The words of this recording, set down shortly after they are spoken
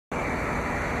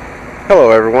Hello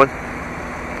everyone.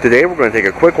 Today we're going to take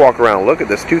a quick walk around look at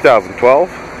this 2012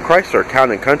 Chrysler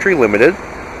Town & Country Limited.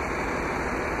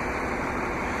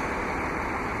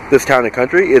 This Town &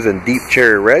 Country is in deep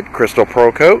cherry red crystal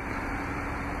pearl coat.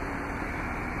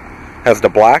 Has the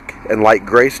black and light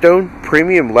gray stone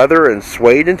premium leather and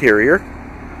suede interior.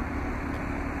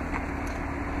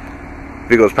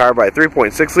 Vehicle is powered by a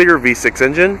 3.6 liter V6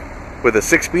 engine with a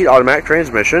 6-speed automatic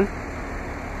transmission.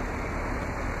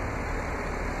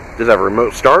 Does have a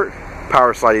remote start,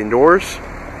 power sliding doors,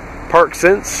 park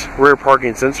sense, rear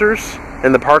parking sensors,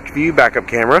 and the parked view backup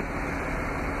camera.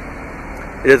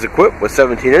 It is equipped with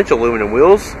 17-inch aluminum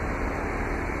wheels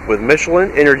with Michelin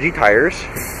Energy tires.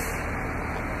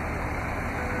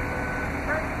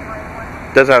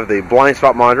 Does have the blind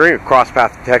spot monitoring and cross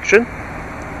path detection,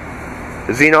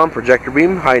 the xenon projector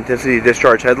beam high intensity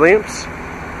discharge headlamps,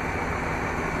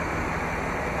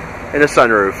 and a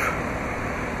sunroof.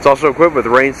 It's also equipped with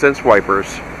rain sense wipers.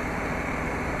 So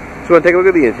we're going to take a look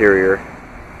at the interior.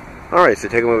 Alright, so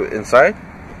take a look inside.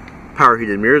 Power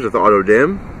heated mirrors with auto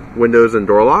dim, windows and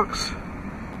door locks.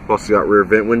 We've also got rear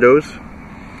vent windows,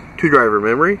 2 driver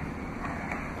memory,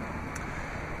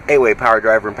 8-way power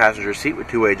driver and passenger seat with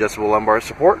 2-way adjustable lumbar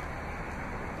support.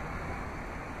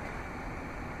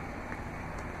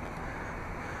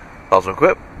 Also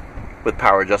equipped with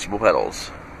power adjustable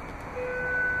pedals.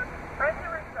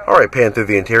 Alright, pan through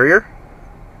the interior.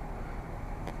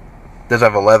 Does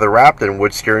have a leather wrapped and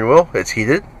wood steering wheel. It's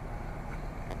heated.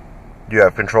 You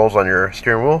have controls on your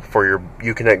steering wheel for your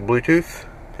Uconnect Bluetooth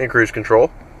and cruise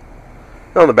control.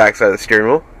 And on the back side of the steering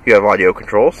wheel, you have audio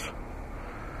controls.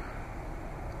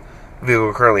 The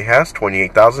vehicle currently has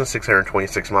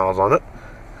 28,626 miles on it.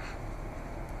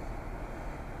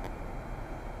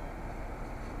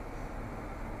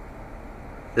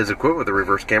 It is equipped with a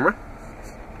reverse camera.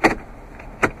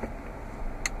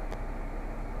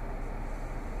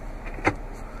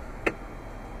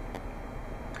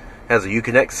 Has a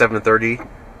Uconnect 730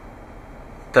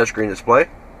 touchscreen display. It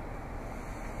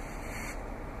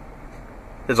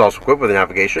is also equipped with a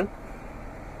navigation.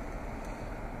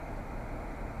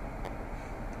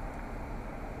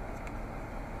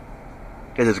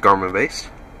 It is Garmin based.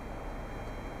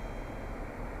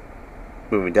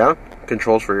 Moving down,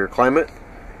 controls for your climate,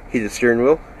 heated steering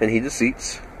wheel, and heated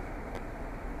seats.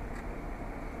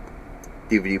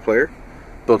 DVD player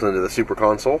built into the super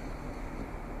console.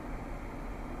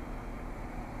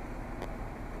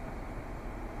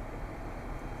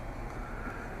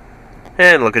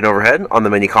 And looking overhead on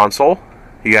the mini console,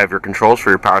 you have your controls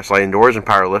for your power sliding doors and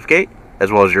power liftgate,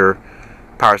 as well as your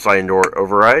power sliding door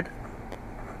override.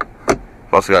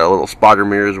 You've also got a little spotter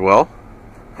mirror as well.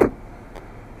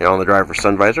 And on the driver's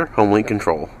sun visor, home link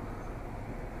control.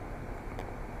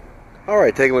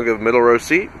 Alright, take a look at the middle row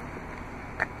seat.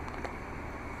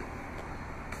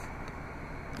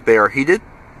 They are heated.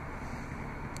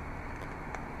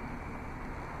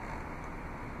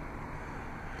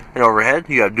 And overhead,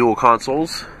 you have dual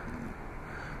consoles,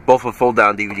 both with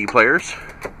fold-down DVD players,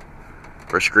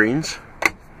 or screens,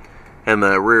 and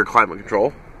the rear climate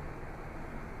control.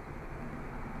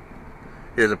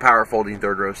 It is a power folding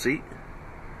third row seat.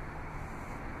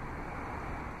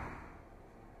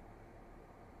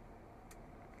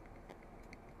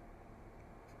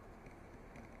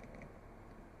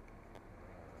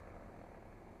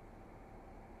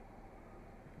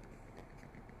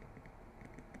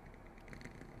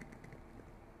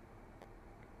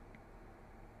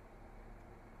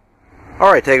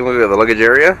 Alright, taking a look at the luggage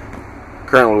area.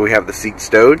 Currently we have the seat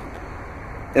stowed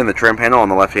and the trim panel on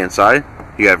the left hand side.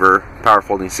 You have your power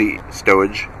folding seat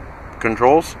stowage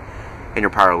controls and your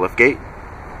power lift gate.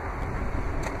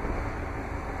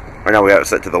 Right now we have it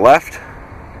set to the left.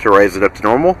 To raise it up to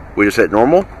normal, we just hit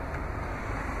normal.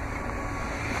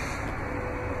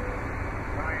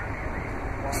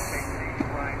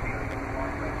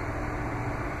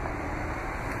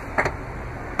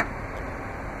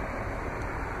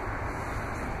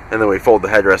 And then we fold the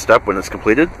headrest up when it's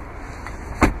completed.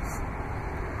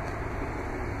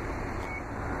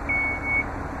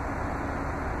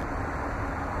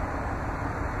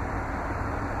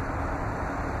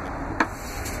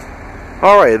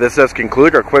 Alright, this does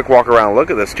conclude our quick walk around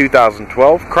look at this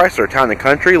 2012 Chrysler Town &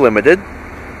 Country Limited.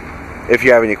 If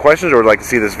you have any questions or would like to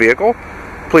see this vehicle,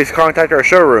 please contact our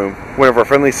showroom. One of our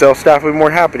friendly sales staff will be more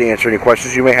than happy to answer any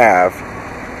questions you may have.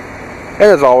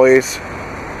 And as always,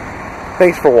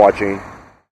 thanks for watching.